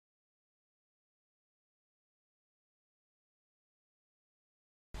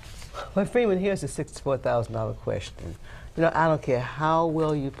Well, Freeman, here's a $64,000 question. You know, I don't care how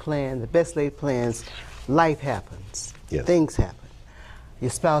well you plan, the best laid plans, life happens. Yes. Things happen. Your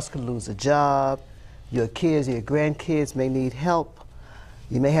spouse could lose a job, your kids or your grandkids may need help,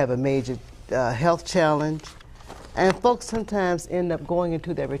 you may have a major health challenge, and folks sometimes end up going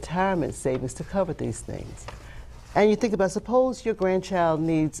into their retirement savings to cover these things. And you think about, suppose your grandchild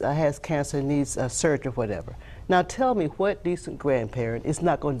has cancer, needs surgery or whatever. Now tell me what decent grandparent is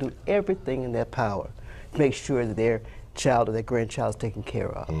not going to do everything in their power to make sure that their child or their grandchild is taken care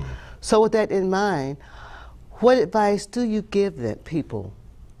of. So with that in mind, what advice do you give them, people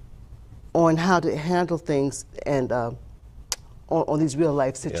on how to handle things and on these real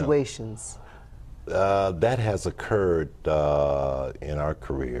life situations? That has occurred in our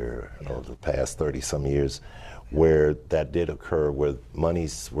career over the past 30-some years, where that did occur, where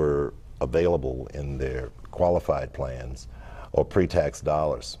monies were available in their qualified plans or pre-tax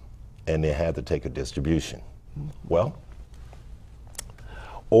dollars, and they had to take a distribution. Well,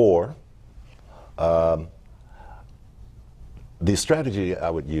 or the strategy I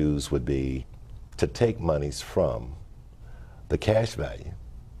would use would be to take monies from the cash value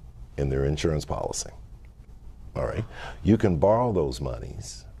in their insurance policy. All right, you can borrow those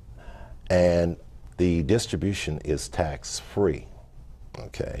monies, and the distribution is tax-free.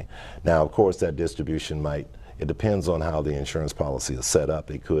 Okay. Now, of course, that distribution it depends on how the insurance policy is set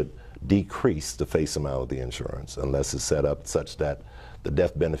up. It could decrease the face amount of the insurance unless it's set up such that the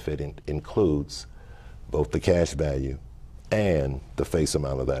death benefit includes both the cash value and the face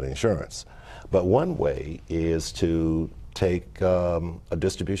amount of that insurance. But one way is to take a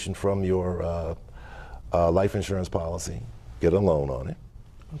distribution from your life insurance policy, get a loan on it,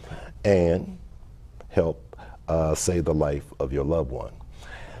 and help save the life of your loved one.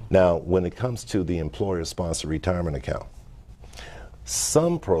 Now, when it comes to the employer-sponsored retirement account,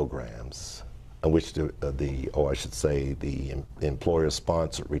 some programs in which the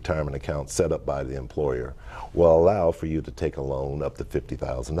employer-sponsored retirement account set up by the employer will allow for you to take a loan up to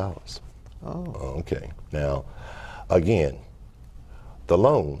 $50,000. Oh. Okay. Now, again, the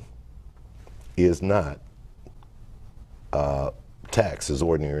loan is not taxed as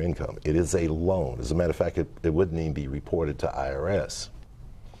ordinary income. It is a loan. As a matter of fact, it wouldn't even be reported to IRS.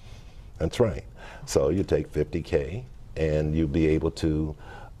 That's right. So you take $50K and you'll be able to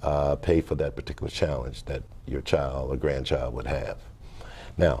pay for that particular challenge that your child or grandchild would have.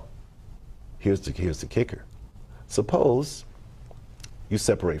 Now, here's the kicker. Suppose you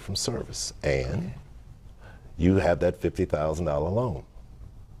separate from service and you have that $50,000 loan.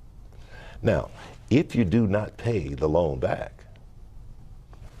 Now, if you do not pay the loan back,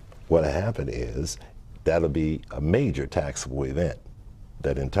 what happened is that'll be a major taxable event.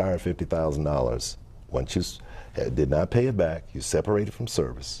 That entire $50,000, once you did not pay it back, you separated from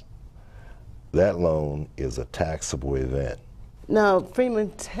service, that loan is a taxable event. Now, Freeman,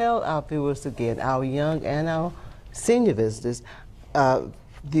 tell our viewers again, our young and our senior visitors,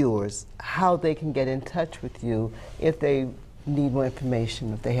 viewers, how they can get in touch with you if they need more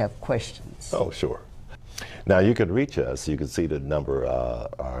information, if they have questions. Oh, sure. Now, you can reach us. You can see the number,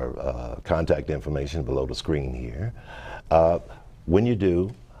 our contact information below the screen here. When you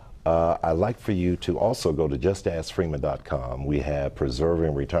do, I'd like for you to also go to justaskfreeman.com. We have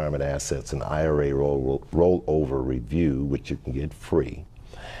Preserving Retirement Assets and IRA Rollover Review, which you can get free.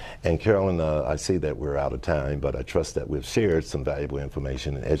 And Carolyn, I see that we're out of time, but I trust that we've shared some valuable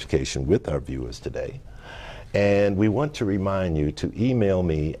information and education with our viewers today. And we want to remind you to email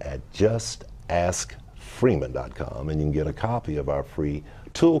me at justaskfreeman.com, and you can get a copy of our free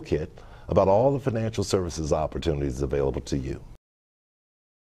toolkit about all the financial services opportunities available to you.